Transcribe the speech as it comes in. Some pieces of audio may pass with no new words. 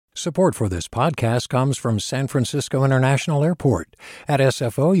Support for this podcast comes from San Francisco International Airport. At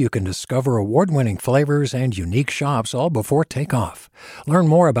SFO, you can discover award-winning flavors and unique shops all before takeoff. Learn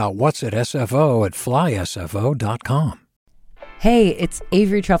more about what's at SFO at flysfo.com. Hey, it's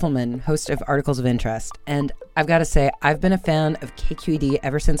Avery Trufelman, host of Articles of Interest, and I've got to say, I've been a fan of KQED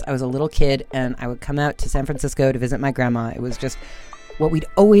ever since I was a little kid, and I would come out to San Francisco to visit my grandma. It was just what we'd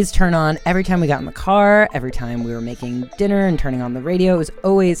always turn on every time we got in the car, every time we were making dinner and turning on the radio. It was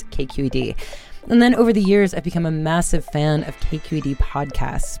always KQED. And then over the years, I've become a massive fan of KQED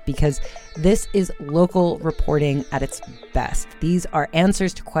podcasts because this is local reporting at its best. These are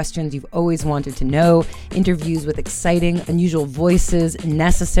answers to questions you've always wanted to know, interviews with exciting, unusual voices,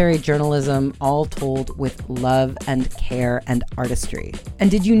 necessary journalism, all told with love and care and artistry. And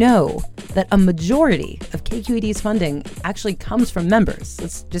did you know that a majority of KQED's funding actually comes from members?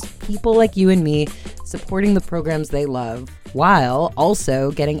 It's just people like you and me supporting the programs they love, while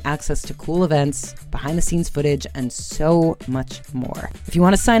also getting access to cool events, behind-the-scenes footage, and so much more. If you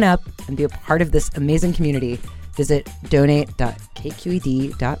want to sign up and be a part of this amazing community, visit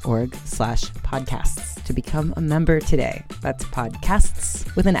donate.kqed.org/podcasts to become a member today. That's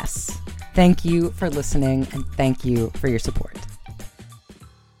podcasts with an S. Thank you for listening, and thank you for your support.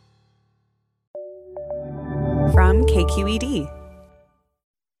 From KQED.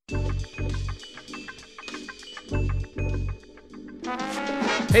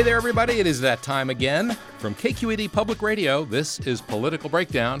 Hey there, everybody. It is that time again. From KQED Public Radio, this is Political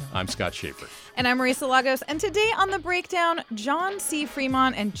Breakdown. I'm Scott Schaefer. And I'm Marisa Lagos. And today on The Breakdown, John C.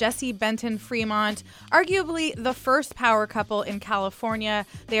 Frémont and Jessie Benton Frémont, arguably the first power couple in California.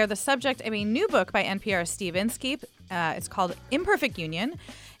 They are the subject of a new book by NPR's Steve Inskeep. It's called Imperfect Union.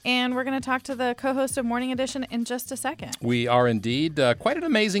 And we're going to talk to the co-host of Morning Edition in just a second. We are indeed. Quite an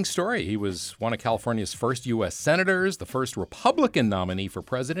amazing story. He was one of California's first U.S. senators, the first Republican nominee for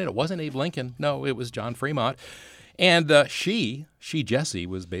president. It wasn't Abe Lincoln. No, it was John Frémont. And she, Jessie,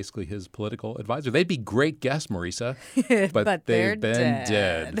 was basically his political advisor. They'd be great guests, Marisa, but they've been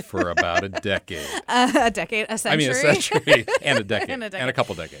dead for about a decade. A decade, a century? I mean, a century and a decade, and a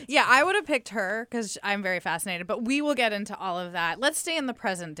couple decades. Yeah, I would have picked her because I'm very fascinated, but we will get into all of that. Let's stay in the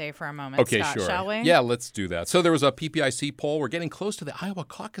present day for a moment, okay, Scott, sure. Shall we? Yeah, let's do that. So there was a PPIC poll. We're getting close to the Iowa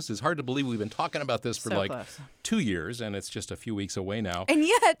caucuses. Hard to believe we've been talking about this for close. 2 years, and it's just a few weeks away now. And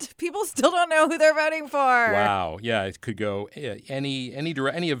yet, people still don't know who they're voting for. Wow. Yeah, it could go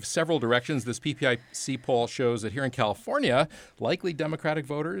any of several directions. This PPIC poll shows that here in California, likely Democratic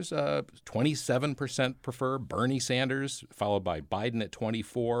voters, 27% prefer Bernie Sanders, followed by Biden at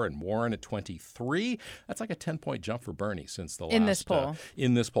 24 and Warren at 23. That's like a 10-point jump for Bernie since the last in this poll.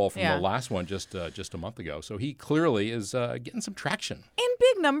 In this poll from the last one just a month ago. So he clearly is getting some traction. In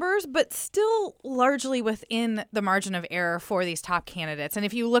big numbers, but still largely within the margin of error for these top candidates. And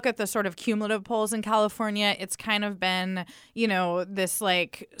if you look at the sort of cumulative polls in California, it's kind of been, this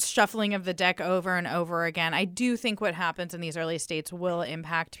like shuffling of the deck over and over again. I do think what happens in these early states will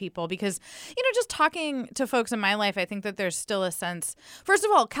impact people because, just talking to folks in my life, I think that there's still a sense, first of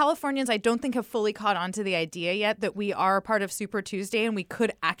all, Californians I don't think have fully caught on to the idea yet that we are part of Super Tuesday and we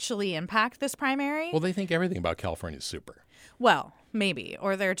could actually impact this primary. Well, they think everything about California is super. Well, maybe.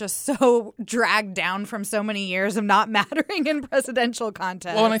 Or they're just so dragged down from so many years of not mattering in presidential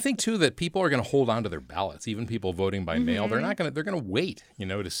contests. Well, and I think, too, that people are going to hold on to their ballots, even people voting by mail. They're going to wait,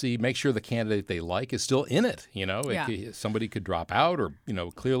 to make sure the candidate they like is still in it. Somebody could drop out or,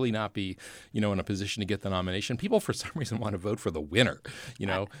 clearly not be, in a position to get the nomination. People, for some reason, want to vote for the winner,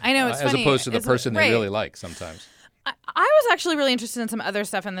 I know, it's as funny. Opposed to the person they really like sometimes. I was actually really interested in some other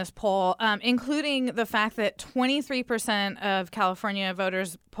stuff in this poll, including the fact that 23% of California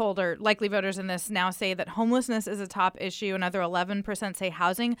voters polled, or likely voters in this, now say that homelessness is a top issue. Another 11% say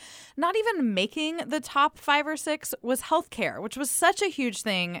housing. Not even making the top 5 or 6 was healthcare, which was such a huge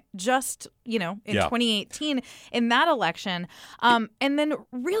thing just, in 2018 in that election. And then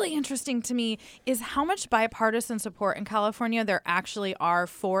really interesting to me is how much bipartisan support in California there actually are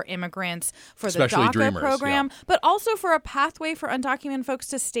for immigrants, for especially the DACA dreamers, program, but also for a pathway for undocumented folks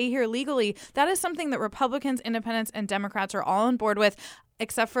to stay here legally. That is something that Republicans, Independents, and Democrats are all on board with,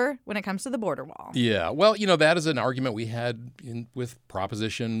 except for when it comes to the border wall. Yeah, well, that is an argument we had with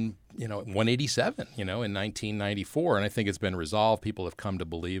Proposition 187, in 1994. And I think it's been resolved. People have come to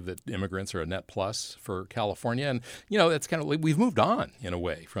believe that immigrants are a net plus for California. And, that's kind of like we've moved on in a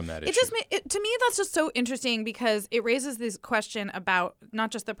way from that issue. To me, that's just so interesting because it raises this question about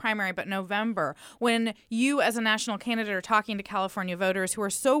not just the primary, but November, when you as a national candidate are talking to California voters who are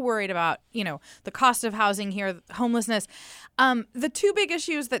so worried about, the cost of housing here, homelessness. The two big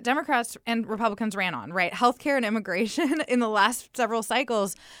issues that Democrats and Republicans ran on, right, healthcare and immigration in the last several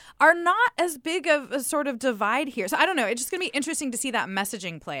cycles are not as big of a sort of divide here. So I don't know. It's just going to be interesting to see that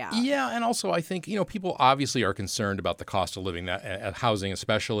messaging play out. Yeah, and also I think, people obviously are concerned about the cost of living, housing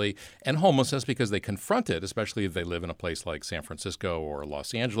especially, and homelessness because they confront it, especially if they live in a place like San Francisco or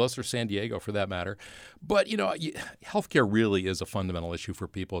Los Angeles or San Diego for that matter. But, healthcare really is a fundamental issue for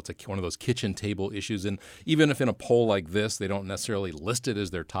people. It's one of those kitchen table issues. And even if in a poll like this, they don't necessarily list it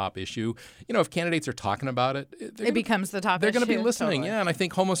as their top issue, if candidates are talking about it, it becomes the top issue. They're going to be listening. Totally. Yeah, and I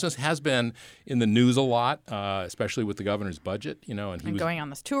think homelessness has been in the news a lot, especially with the governor's budget, and he was going on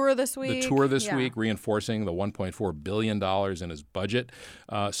this tour this week. Week, reinforcing the $1.4 billion in his budget.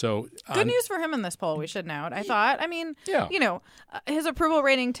 Good news for him in this poll, we should note. I thought, his approval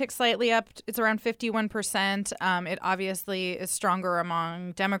rating ticked slightly up. It's around 51%. It obviously is stronger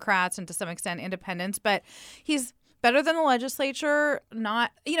among Democrats and to some extent independents, but he's better than the legislature,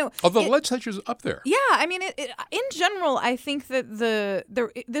 not, the legislature's up there. Yeah, in general, I think that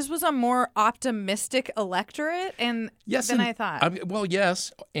this was a more optimistic electorate than I thought.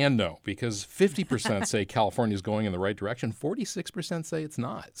 Yes and no, because 50% say California's going in the right direction, 46% say it's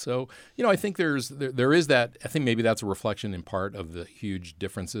not. So, I think there is that. I think maybe that's a reflection in part of the huge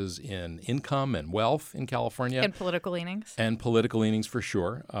differences in income and wealth in California. And political leanings. And political leanings for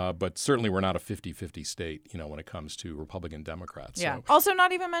sure. But certainly we're not a 50-50 state, when it comes to Republican Democrats. Yeah. So. Also,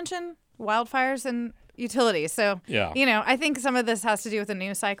 not even mention wildfires and utilities. So, I think some of this has to do with the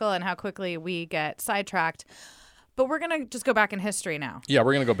news cycle and how quickly we get sidetracked. But we're going to just go back in history now. Yeah,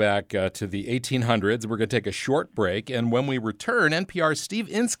 we're going to go back to the 1800s. We're going to take a short break. And when we return, NPR's Steve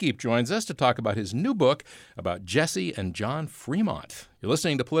Inskeep joins us to talk about his new book about Jessie and John Frémont. You're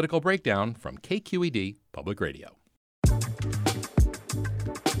listening to Political Breakdown from KQED Public Radio.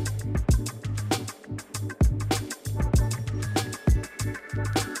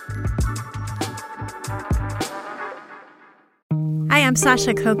 Hi, I'm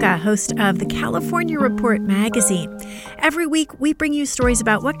Sasha Coca, host of the California Report magazine. Every week, we bring you stories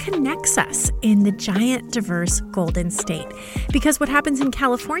about what connects us in the giant, diverse Golden State. Because what happens in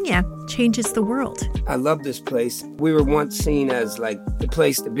California changes the world. I love this place. We were once seen as like the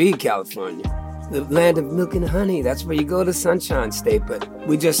place to be, California. The land of milk and honey. That's where you go to Sunshine State. But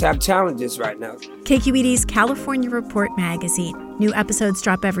we just have challenges right now. KQED's California Report magazine. New episodes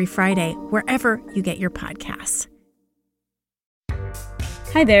drop every Friday, wherever you get your podcasts.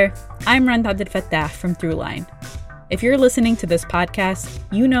 Hi there, I'm Rand Abdel Fattah from Throughline. If you're listening to this podcast,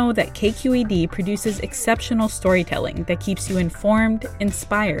 you know that KQED produces exceptional storytelling that keeps you informed,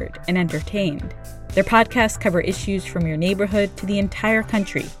 inspired, and entertained. Their podcasts cover issues from your neighborhood to the entire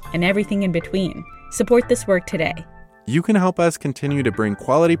country and everything in between. Support this work today. You can help us continue to bring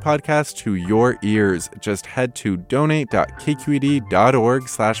quality podcasts to your ears. Just head to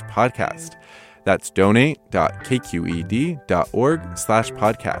donate.kqed.org/podcast. That's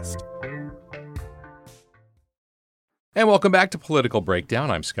donate.kqed.org/podcast. And welcome back to Political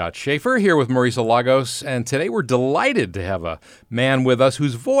Breakdown. I'm Scott Schaefer here with Marisa Lagos, and today we're delighted to have a man with us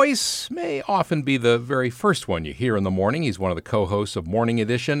whose voice may often be the very first one you hear in the morning. He's one of the co-hosts of Morning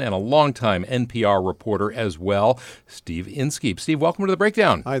Edition and a longtime NPR reporter as well, Steve Inskeep. Steve, welcome to the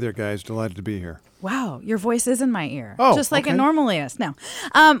Breakdown. Hi there, guys. Delighted to be here. Wow, your voice is in my ear. Oh, just like okay. it normally is. No.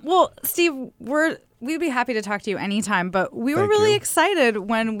 Well, Steve, we'd be happy to talk to you anytime, but we were really excited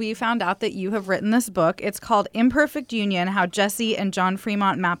when we found out that you have written this book. It's called Imperfect Union, How Jessie and John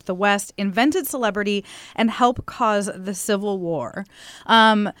Frémont Mapped the West, Invented Celebrity, and Helped Cause the Civil War.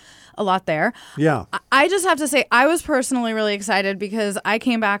 A lot there. Yeah. I just have to say, I was personally really excited because I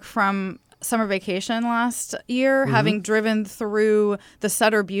came back from summer vacation last year, having driven through the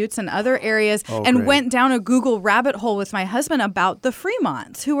Sutter Buttes and other areas, and went down a Google rabbit hole with my husband about the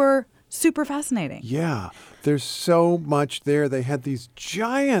Frémonts, who were super fascinating. Yeah. There's so much there. They had these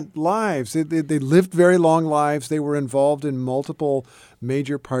giant lives. They lived very long lives. They were involved in multiple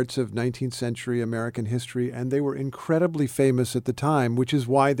major parts of 19th century American history, and they were incredibly famous at the time, which is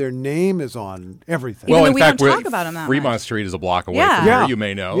why their name is on everything. Well, in we fact, don't talk about him that Fremont much. Street is a block away Yeah. from here, you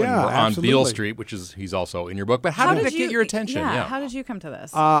may know. Yeah, and we're on absolutely. Beale Street, which is he's also in your book. But how did it get your attention? Yeah, how did you come to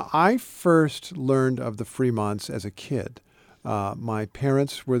this? I first learned of the Frémonts as a kid. My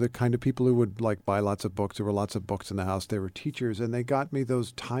parents were the kind of people who would buy lots of books. There were lots of books in the house. They were teachers, and they got me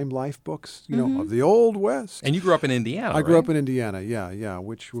those Time Life books, of the Old West. And you grew up in Indiana, I grew up in Indiana, yeah,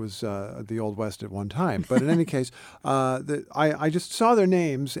 which was the Old West at one time. But in any case, I just saw their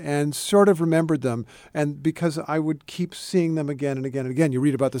names and sort of remembered them. And because I would keep seeing them again and again and again. You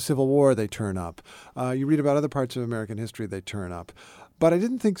read about the Civil War, they turn up. You read about other parts of American history, they turn up. But I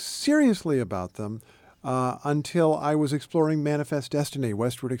didn't think seriously about them until I was exploring Manifest Destiny,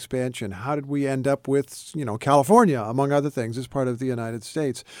 Westward Expansion. How did we end up with, California, among other things, as part of the United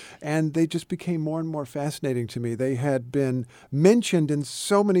States? And they just became more and more fascinating to me. They had been mentioned in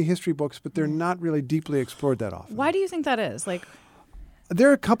so many history books, but they're not really deeply explored that often. Why do you think that is? There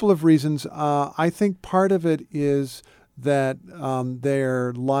are a couple of reasons. I think part of it is that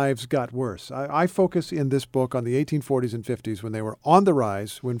their lives got worse. I focus in this book on the 1840s and 50s when they were on the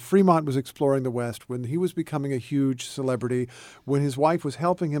rise, when Frémont was exploring the West, when he was becoming a huge celebrity, when his wife was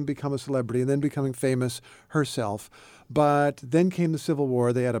helping him become a celebrity and then becoming famous herself. But then came the Civil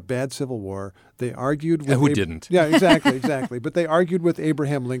War. They had a bad Civil War. They argued with... Who didn't? Yeah, exactly. But they argued with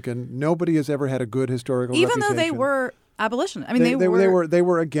Abraham Lincoln. Nobody has ever had a good historical reputation. Even though they were abolition. I mean, they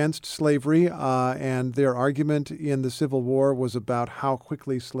were against slavery, and their argument in the Civil War was about how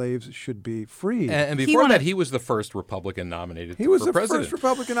quickly slaves should be freed. And before that, he was the first Republican nominated for president. He was the first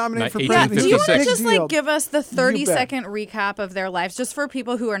Republican nominated for president. Do you want to just give us the 30-second recap of their lives, just for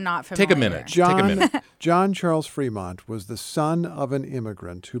people who are not familiar? Take a minute. John Charles Frémont was the son of an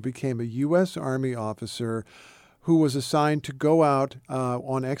immigrant who became a U.S. Army officer who was assigned to go out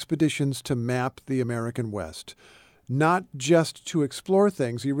on expeditions to map the American West. Not just to explore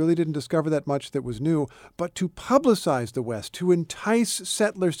things, he really didn't discover that much that was new, but to publicize the West, to entice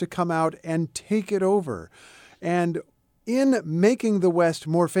settlers to come out and take it over. And in making the West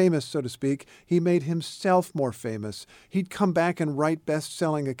more famous, so to speak, he made himself more famous. He'd come back and write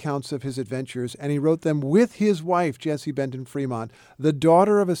best-selling accounts of his adventures, and he wrote them with his wife, Jessie Benton Frémont, the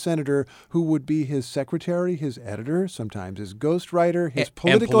daughter of a senator who would be his secretary, his editor, sometimes his ghostwriter, his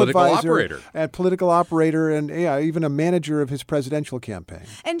political advisor, political operator, and even a manager of his presidential campaign.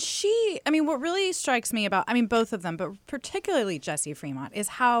 And what really strikes me about, both of them, but particularly Jessie Frémont, is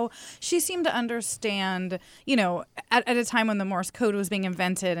how she seemed to understand, at a time when the Morse code was being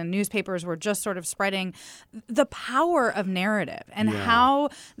invented and newspapers were just sort of spreading, the power of narrative and how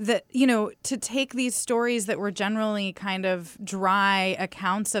to take these stories that were generally kind of dry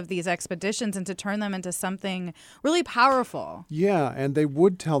accounts of these expeditions and to turn them into something really powerful. Yeah, and they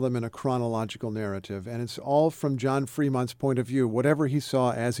would tell them in a chronological narrative, and it's all from John Frémont's point of view, whatever he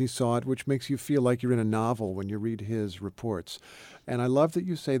saw as he saw it, which makes you feel like you're in a novel when you read his reports. And I love that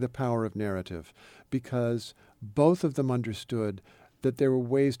you say the power of narrative, because both of them understood that there were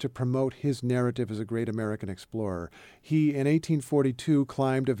ways to promote his narrative as a great American explorer. He, in 1842,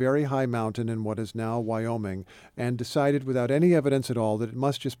 climbed a very high mountain in what is now Wyoming and decided without any evidence at all that it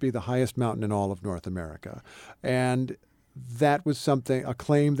must just be the highest mountain in all of North America. And that was a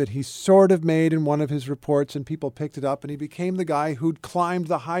claim that he sort of made in one of his reports, and people picked it up, and he became the guy who'd climbed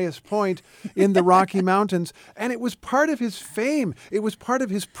the highest point in the Rocky Mountains. And it was part of his fame. It was part of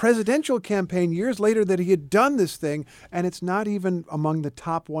his presidential campaign years later that he had done this thing, and it's not even among the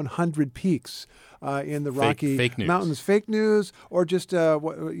top 100 peaks in the Rocky Mountains. Fake news, or just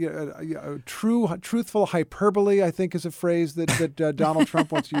truthful hyperbole, I think is a phrase that Donald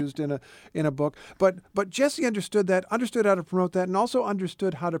Trump once used in a book. But Jessie understood how to promote that, and also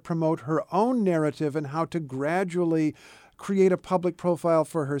understood how to promote her own narrative and how to gradually create a public profile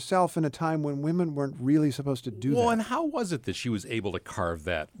for herself in a time when women weren't really supposed to do that. Well, and how was it that she was able to carve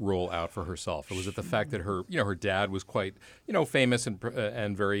that role out for herself? Or was it the fact that her dad was quite, famous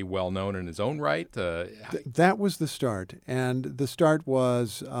and very well known in his own right? That was the start, and the start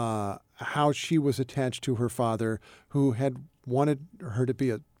was how she was attached to her father, who had wanted her to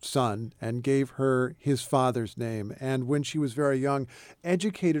be a son and gave her his father's name. And when she was very young,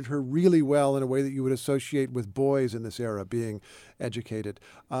 educated her really well in a way that you would associate with boys in this era being educated.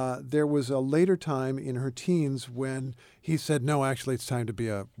 There was a later time in her teens when he said, no, actually, it's time to be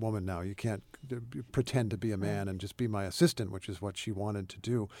a woman now. You can't pretend to be a man and just be my assistant, which is what she wanted to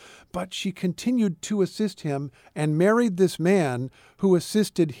do. But she continued to assist him and married this man who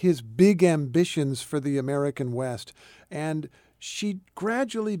assisted his big ambitions for the American West. And she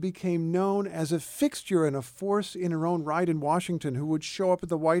gradually became known as a fixture and a force in her own right in Washington, who would show up at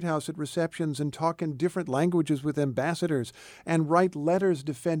the White House at receptions and talk in different languages with ambassadors and write letters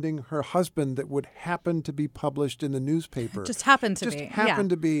defending her husband that would happen to be published in the newspaper. Just happened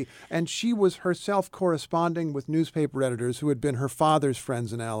to be. And she was herself corresponding with newspaper editors who had been her father's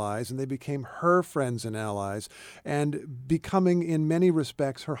friends and allies, and they became her friends and allies, and becoming, in many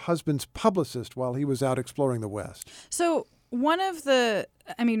respects, her husband's publicist while he was out exploring the West. So one of the,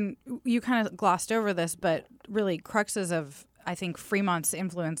 I mean, you kind of glossed over this, but really cruxes of, I think, Frémont's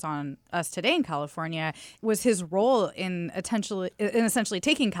influence on us today in California was his role in essentially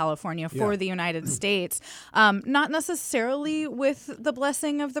taking California for the United States. Not necessarily with the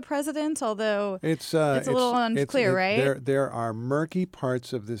blessing of the president, although it's a little unclear, right? There are murky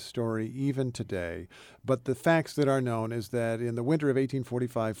parts of this story even today. But the facts that are known is that in the winter of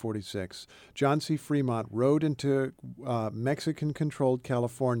 1845-46, John C. Frémont rode into Mexican-controlled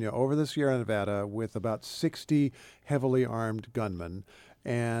California over the Sierra Nevada with about 60 heavily armed gunmen,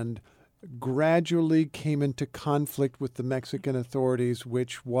 and gradually came into conflict with the Mexican authorities,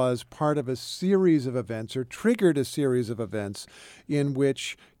 which was part of a series of events, or triggered a series of events, in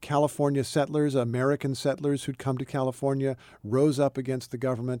which California settlers, American settlers who'd come to California, rose up against the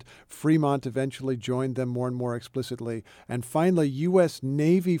government. Frémont eventually joined them more and more explicitly. And finally, U.S.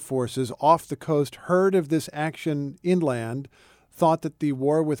 Navy forces off the coast heard of this action inland, thought that the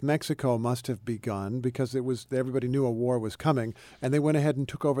war with Mexico must have begun because everybody knew a war was coming, and they went ahead and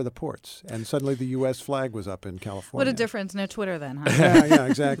took over the ports. And suddenly the U.S. flag was up in California. What a difference. No Twitter then, huh? Yeah,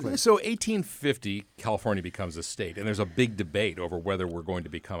 exactly. So 1850, California becomes a state, and there's a big debate over whether we're going to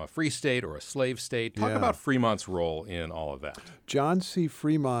become a free state or a slave state. Talk about Frémont's role in all of that. John C.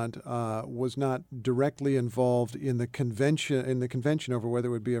 Frémont was not directly involved in the convention over whether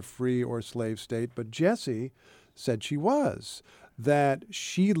it would be a free or slave state, but Jessie said she was, that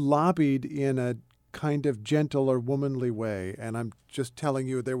she lobbied in a kind of gentle or womanly way. And I'm just telling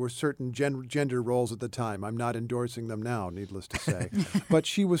you, there were certain gender roles at the time. I'm not endorsing them now, needless to say. But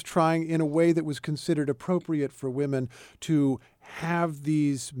she was trying in a way that was considered appropriate for women to have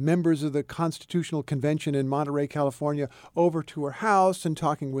these members of the Constitutional Convention in Monterey, California, over to her house and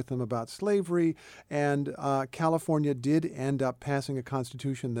talking with them about slavery. And California did end up passing a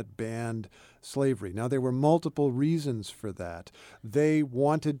constitution that banned slavery. Now, there were multiple reasons for that. They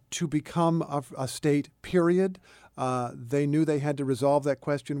wanted to become a state, period. They knew they had to resolve that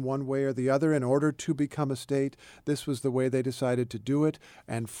question one way or the other in order to become a state. This was the way they decided to do it.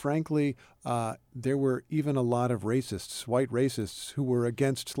 And frankly, there were even a lot of racists, white racists, who were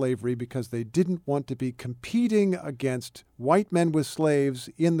against slavery because they didn't want to be competing against white men with slaves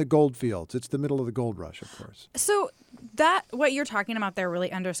in the gold fields. It's the middle of the gold rush, of course. So that, what you're talking about there,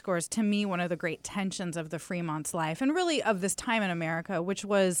 really underscores to me one of the great tensions of the Frémont's life and really of this time in America, which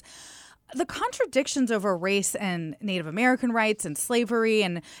was the contradictions over race and Native American rights and slavery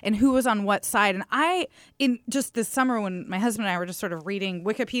and who was on what side. And in just this summer when my husband and I were just sort of reading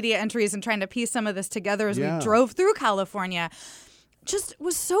Wikipedia entries and trying to piece some of this together as we drove through California, just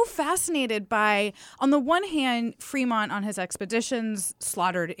was so fascinated by, on the one hand, Frémont on his expeditions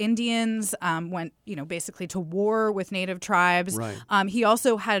slaughtered Indians, went, basically to war with native tribes. Right. He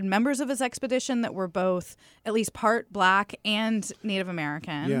also had members of his expedition that were both at least part black and Native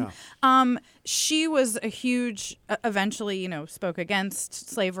American. Yeah. She was a huge, eventually, spoke against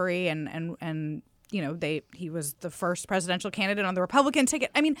slavery and he was the first presidential candidate on the Republican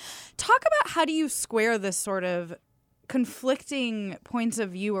ticket. I mean, talk about how do you square this sort of conflicting points of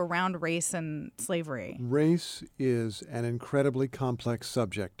view around race and slavery? Race is an incredibly complex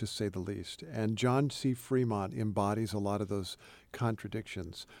subject, to say the least, and John C. Frémont embodies a lot of those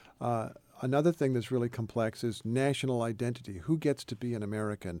contradictions. Another thing that's really complex is national identity. Who gets to be an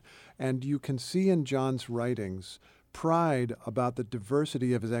American? And you can see in John's writings pride about the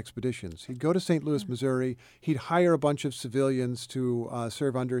diversity of his expeditions. He'd go to St. Louis, Missouri. He'd hire a bunch of civilians to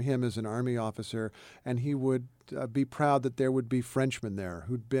serve under him as an army officer, and he would be proud that there would be Frenchmen there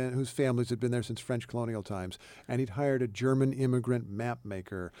whose families had been there since French colonial times. And he'd hired a German immigrant map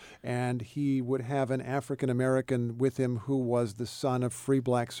maker, and he would have an African American with him who was the son of free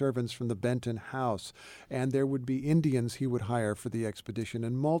black servants from the Benton house. And there would be Indians he would hire for the expedition,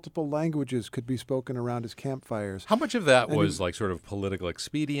 and multiple languages could be spoken around his campfires. How much of that was like sort of political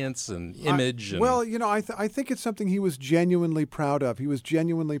expedience and image? Well, I think it's something he was genuinely proud of. He was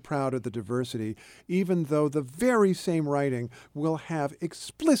genuinely proud of the diversity, even though the very same writing will have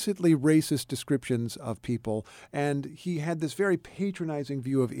explicitly racist descriptions of people. And he had this very patronizing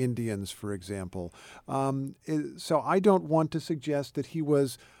view of Indians, for example. So I don't want to suggest that he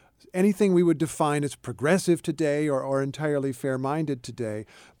was anything we would define as progressive today or entirely fair-minded today,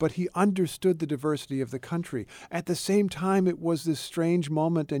 but he understood the diversity of the country. At the same time, it was this strange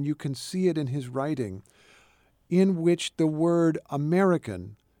moment, and you can see it in his writing, in which the word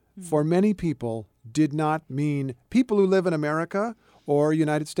American, for many people, did not mean people who live in America or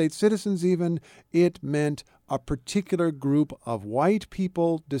United States citizens even. It meant a particular group of white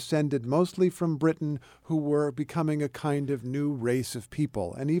people descended mostly from Britain who were becoming a kind of new race of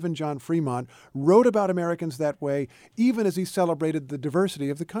people. And even John Frémont wrote about Americans that way, even as he celebrated the diversity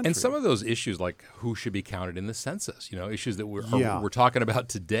of the country. And some of those issues, like who should be counted in the census, issues that we're talking about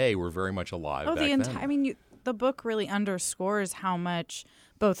today, were very much alive back then. The book really underscores how much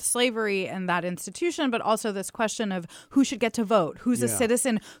both slavery and that institution, but also this question of who should get to vote, who's a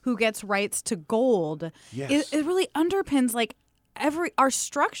citizen who gets rights to gold. Yes. It really underpins our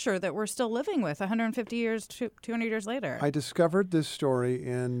structure that we're still living with 150 years, 200 years later. I discovered this story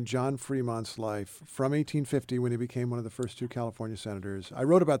in John Fremont's life from 1850 when he became one of the first 2 California senators. I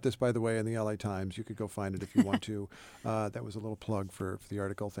wrote about this, by the way, in the LA Times. You could go find it if you want to. That was a little plug for the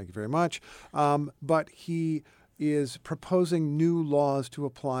article. Thank you very much. But he is proposing new laws to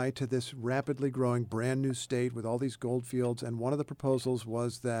apply to this rapidly growing brand new state with all these gold fields. And one of the proposals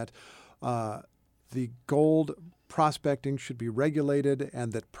was that the gold prospecting should be regulated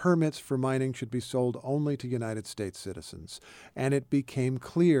and that permits for mining should be sold only to United States citizens. And it became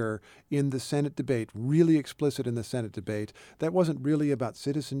clear in the Senate debate, really explicit in the Senate debate, that wasn't really about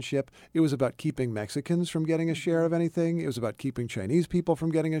citizenship. It was about keeping Mexicans from getting a share of anything. It was about keeping Chinese people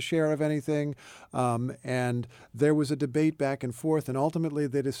from getting a share of anything. And there was a debate back and forth, and ultimately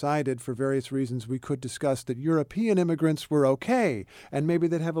they decided, for various reasons we could discuss, that European immigrants were okay, and maybe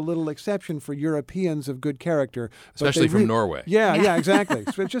they'd have a little exception for Europeans of good character. Especially from Norway. Yeah, exactly.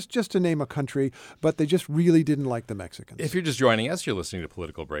 So just to name a country, but they just really didn't like the Mexicans. If you're just joining us, you're listening to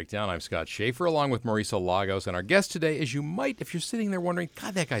Political Breakdown. I'm Scott Schaefer, along with Marisa Lagos, and our guest today, as you might, if you're sitting there wondering,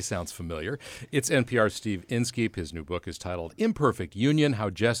 God, that guy sounds familiar, it's NPR's Steve Inskeep. His new book is titled Imperfect Union,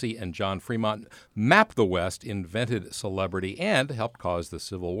 How Jessie and John Frémont Mapped the West, Invented Celebrity, and Helped Cause the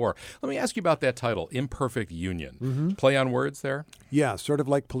Civil War. Let me ask you about that title, Imperfect Union. Mm-hmm. Play on words there? Yeah, sort of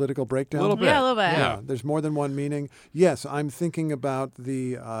like Political Breakdown. A little bit. Yeah, a little bit. Yeah, there's more than one meaning. Yes, I'm thinking about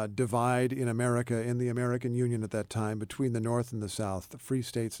the divide in America, in the American Union at that time, between the North and the South, the free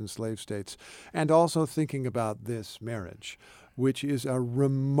states and slave states, and also thinking about this marriage, which is a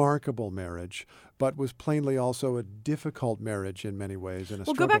remarkable marriage, but was plainly also a difficult marriage in many ways. And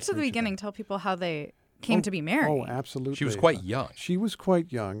well, go back to the beginning. Tell people how they came to be married. Oh, absolutely. She was quite young. She was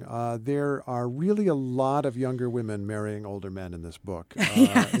quite young. There are really a lot of younger women marrying older men in this book.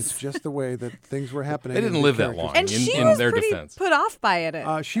 Yes. It's just the way that things were happening. They didn't live that long. And she was their pretty defense. put off by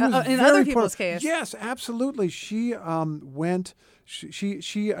it. She was in very other people's case. Yes, absolutely. She went.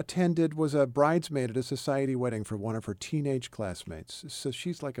 She attended, was a bridesmaid at a society wedding for one of her teenage classmates. So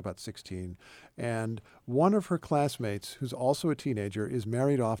she's like about 16. And one of her classmates, who's also a teenager, is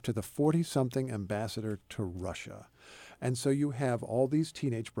married off to the 40-something ambassador to Russia. And so you have all these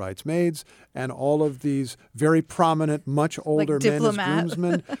teenage bridesmaids and all of these very prominent, much older men as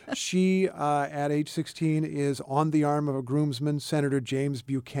groomsmen. She, at age 16, is on the arm of a groomsman, Senator James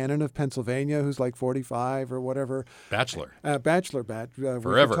Buchanan of Pennsylvania, who's like 45 or whatever. Bachelor. Bachelor. Forever.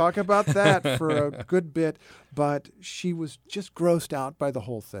 We could talk about that for a good bit. But she was just grossed out by the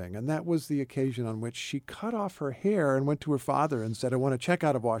whole thing. And that was the occasion on which she cut off her hair and went to her father and said, I want to check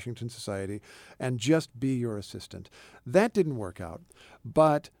out of Washington Society and just be your assistant. That didn't work out.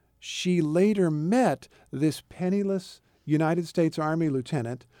 But she later met this penniless United States Army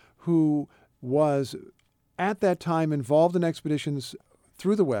lieutenant who was at that time involved in expeditions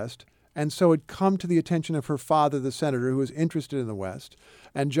through the West, and so had come to the attention of her father, the senator, who was interested in the West.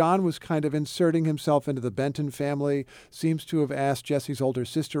 And John was kind of inserting himself into the Benton family, seems to have asked Jessie's older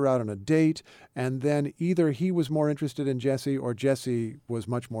sister out on a date, and then either he was more interested in Jessie or Jessie was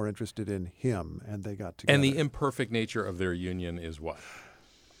much more interested in him, and they got together. And the imperfect nature of their union is what?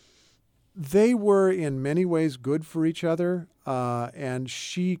 They were in many ways good for each other, and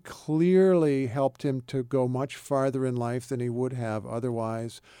she clearly helped him to go much farther in life than he would have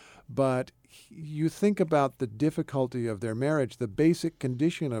otherwise. But you think about the difficulty of their marriage. The basic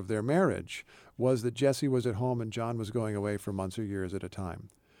condition of their marriage was that Jessie was at home and John was going away for months or years at a time.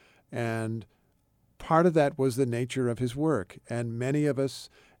 And part of that was the nature of his work. And many of us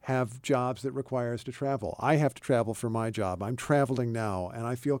have jobs that require us to travel. I have to travel for my job. I'm traveling now, and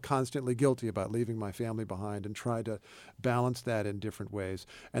I feel constantly guilty about leaving my family behind and try to balance that in different ways.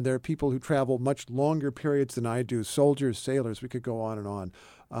 And there are people who travel much longer periods than I do, soldiers, sailors, we could go on and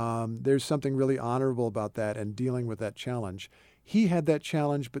on. There's something really honorable about that and dealing with that challenge. He had that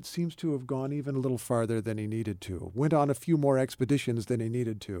challenge, but seems to have gone even a little farther than he needed to. Went on a few more expeditions than he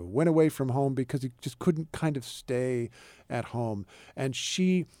needed to. Went away from home because he just couldn't kind of stay at home. And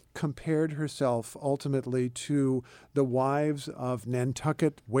she compared herself ultimately to the wives of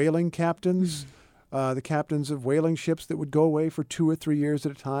Nantucket whaling captains, the captains of whaling ships that would go away for 2 or 3 years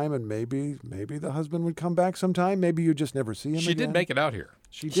at a time, and maybe the husband would come back sometime. Maybe you just never see him again. She did make it out here.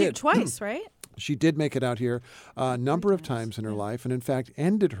 She did. Twice, right? She did make it out here a number of times in her life, and in fact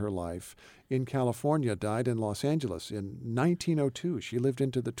ended her life in California, died in Los Angeles in 1902. She lived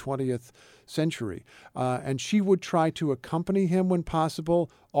into the 20th century. And she would try to accompany him when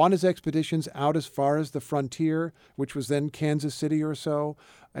possible on his expeditions out as far as the frontier, which was then Kansas City or so.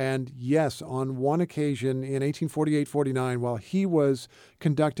 And yes, on one occasion in 1848-49, while he was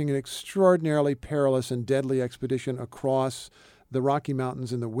conducting an extraordinarily perilous and deadly expedition across the Rocky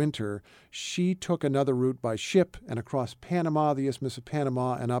Mountains in the winter, she took another route by ship and across Panama, the Isthmus of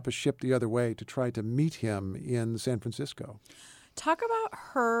Panama, and up a ship the other way to try to meet him in San Francisco. Talk about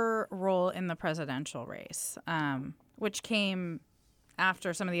her role in the presidential race, which came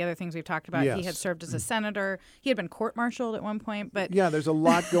after some of the other things we've talked about. Yes. He had served as a senator. He had been court-martialed at one point. But yeah, there's a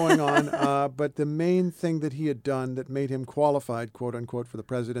lot going on. But the main thing that he had done that made him qualified, quote unquote, for the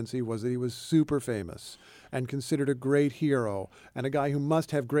presidency was that he was super famous and considered a great hero and a guy who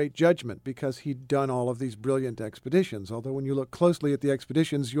must have great judgment because he'd done all of these brilliant expeditions. Although when you look closely at the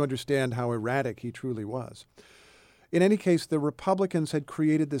expeditions, you understand how erratic he truly was. In any case, the Republicans had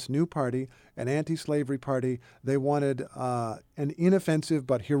created this new party, an anti-slavery party. They wanted an inoffensive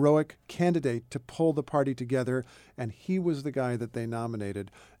but heroic candidate to pull the party together, and he was the guy that they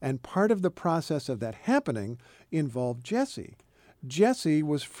nominated. And part of the process of that happening involved Jessie. Jessie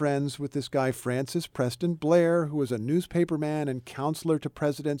was friends with this guy, Francis Preston Blair, who was a newspaperman and counselor to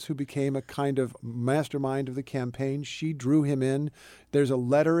presidents who became a kind of mastermind of the campaign. She drew him in. There's a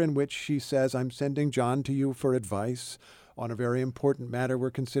letter in which she says, "I'm sending John to you for advice on a very important matter we're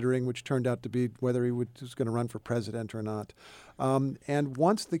considering," which turned out to be whether he was going to run for president or not. And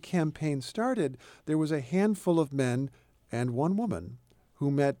once the campaign started, there was a handful of men and one woman who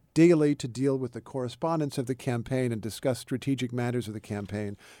met daily to deal with the correspondence of the campaign and discuss strategic matters of the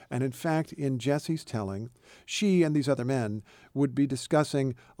campaign. And in fact, in Jessie's telling, she and these other men would be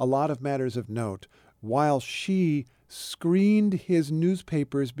discussing a lot of matters of note while she screened his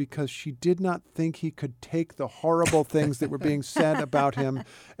newspapers because she did not think he could take the horrible things that were being said about him.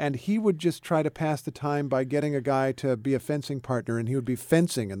 And he would just try to pass the time by getting a guy to be a fencing partner, and he would be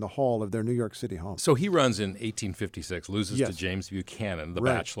fencing in the hall of their New York City home. So he runs in 1856, loses Yes. to James Buchanan, the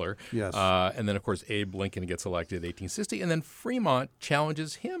Right. bachelor. Yes. And then, of course, Abe Lincoln gets elected in 1860. And then Fremont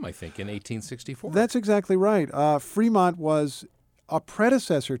challenges him, I think, in 1864. That's exactly right. Fremont was a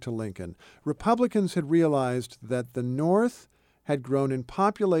predecessor to Lincoln. Republicans had realized that the North had grown in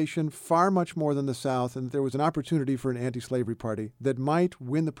population far much more than the South, and there was an opportunity for an anti-slavery party that might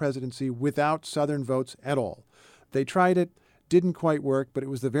win the presidency without Southern votes at all. They tried it. Didn't quite work, but it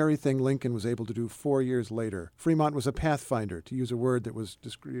was the very thing Lincoln was able to do 4 years later. Fremont was a pathfinder, to use a word that was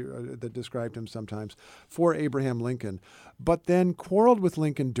that described him sometimes, for Abraham Lincoln, but then quarreled with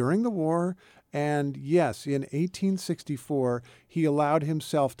Lincoln during the war. And yes, in 1864, he allowed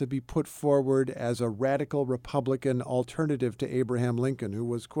himself to be put forward as a radical Republican alternative to Abraham Lincoln, who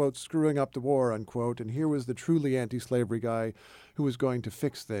was, quote, screwing up the war, unquote. And here was the truly anti-slavery guy who was going to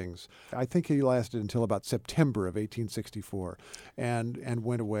fix things. I think he lasted until about September of 1864 and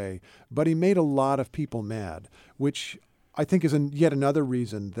went away. But he made a lot of people mad, which I think is yet another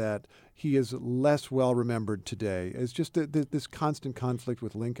reason that he is less well remembered today. It's just this constant conflict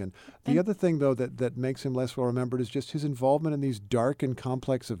with Lincoln. The other thing, though, that makes him less well remembered is just his involvement in these dark and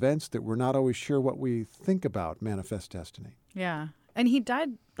complex events that we're not always sure what we think about manifest destiny. Yeah. And he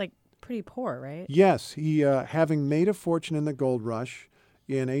died, like, pretty poor, right? Yes. He, having made a fortune in the gold rush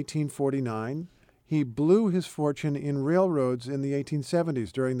in 1849, he blew his fortune in railroads in the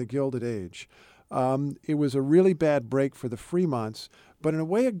 1870s during the Gilded Age. It was a really bad break for the Fremonts, but in a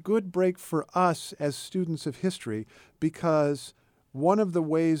way a good break for us as students of history, because one of the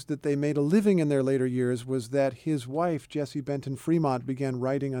ways that they made a living in their later years was that his wife, Jessie Benton Frémont, began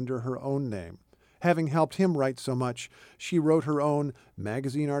writing under her own name. Having helped him write so much, she wrote her own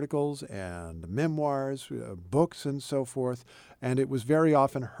magazine articles and memoirs, books, and so forth. And it was very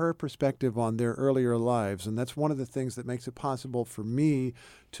often her perspective on their earlier lives. And that's one of the things that makes it possible for me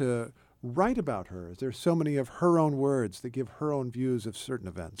to write about her. There's so many of her own words that give her own views of certain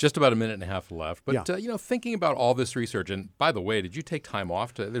events. Just about a minute and a half left. But, Yeah. Thinking about all this research, and by the way, did you take time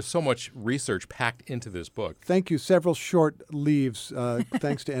off? There's so much research packed into this book. Thank you. Several short leaves,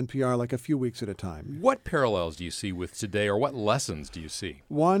 thanks to NPR, like a few weeks at a time. What parallels do you see with today, or what lessons do you see?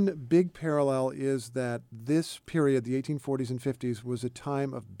 One big parallel is that this period, the 1840s and 50s, was a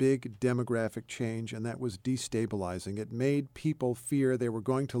time of big demographic change, and that was destabilizing. It made people fear they were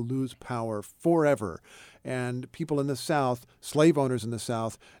going to lose power forever. And people in the South, slave owners in the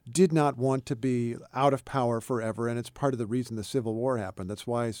South, did not want to be out of power forever. And it's part of the reason the Civil War happened. That's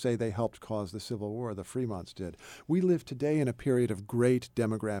why I say they helped cause the Civil War, the Frémonts did. We live today in a period of great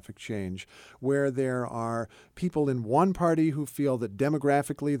demographic change where there are people in one party who feel that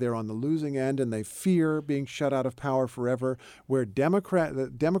demographically they're on the losing end and they fear being shut out of power forever, where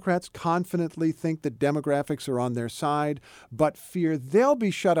Democrats confidently think that demographics are on their side, but fear they'll be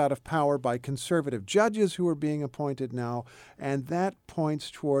shut out of power by conservative judges who are being appointed now. And that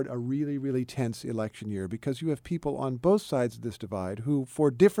points toward a really, really tense election year because you have people on both sides of this divide who, for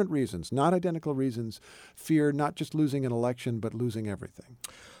different reasons, not identical reasons, fear not just losing an election, but losing everything.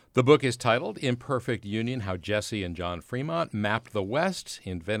 The book is titled Imperfect Union, How Jessie and John Frémont Mapped the West,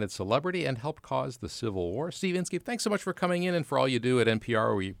 Invented Celebrity, and Helped Cause the Civil War. Steve Inskeep, thanks so much for coming in and for all you do at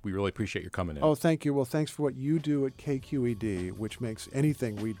NPR. We really appreciate your coming in. Oh, thank you. Well, thanks for what you do at KQED, which makes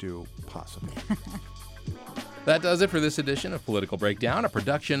anything we do possible. That does it for this edition of Political Breakdown, a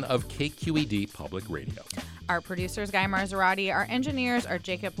production of KQED Public Radio. Our producers, Guy Marzorati. Our engineers are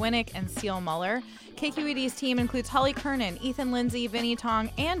Jacob Winnick and Seal Muller. KQED's team includes Holly Kernan, Ethan Lindsay, Vinnie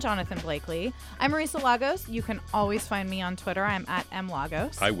Tong, and Jonathan Blakely. I'm Marisa Lagos. You can always find me on Twitter. I'm at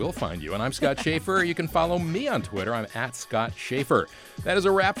 @mlagos. I will find you. And I'm Scott Schaefer. You can follow me on Twitter. I'm at Scott Schaefer. That is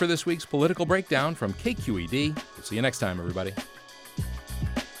a wrap for this week's Political Breakdown from KQED. We'll see you next time, everybody.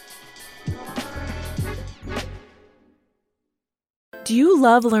 Do you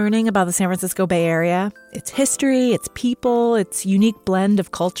love learning about the San Francisco Bay Area? Its history, its people, its unique blend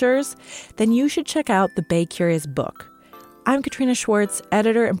of cultures? Then you should check out the Bay Curious book. I'm Katrina Schwartz,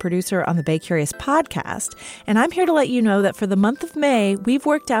 editor and producer on the Bay Curious podcast, and I'm here to let you know that for the month of May, we've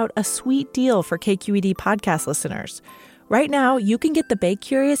worked out a sweet deal for KQED podcast listeners. Right now, you can get the Bay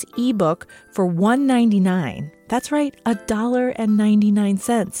Curious ebook for $1.99. That's right,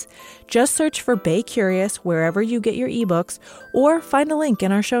 $1.99. Just search for Bay Curious wherever you get your ebooks or find a link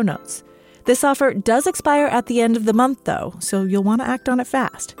in our show notes. This offer does expire at the end of the month, though, so you'll want to act on it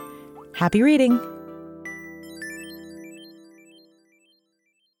fast. Happy reading!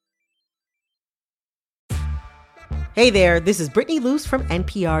 Hey there, this is Brittany Luce from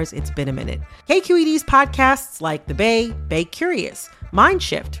NPR's It's Been a Minute. KQED's podcasts like The Bay, Bay Curious, Mind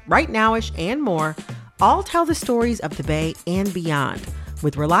Shift, Right Nowish, and more all tell the stories of the Bay and beyond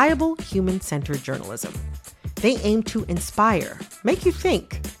with reliable, human-centered journalism. They aim to inspire, make you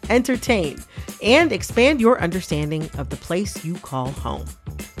think, entertain, and expand your understanding of the place you call home.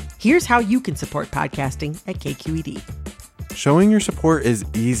 Here's how you can support podcasting at KQED. Showing your support is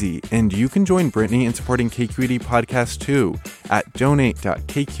easy, and you can join Brittany in supporting KQED Podcast too at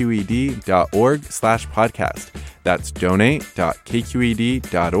donate.kqed.org/podcast. That's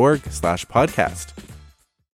donate.kqed.org/podcast.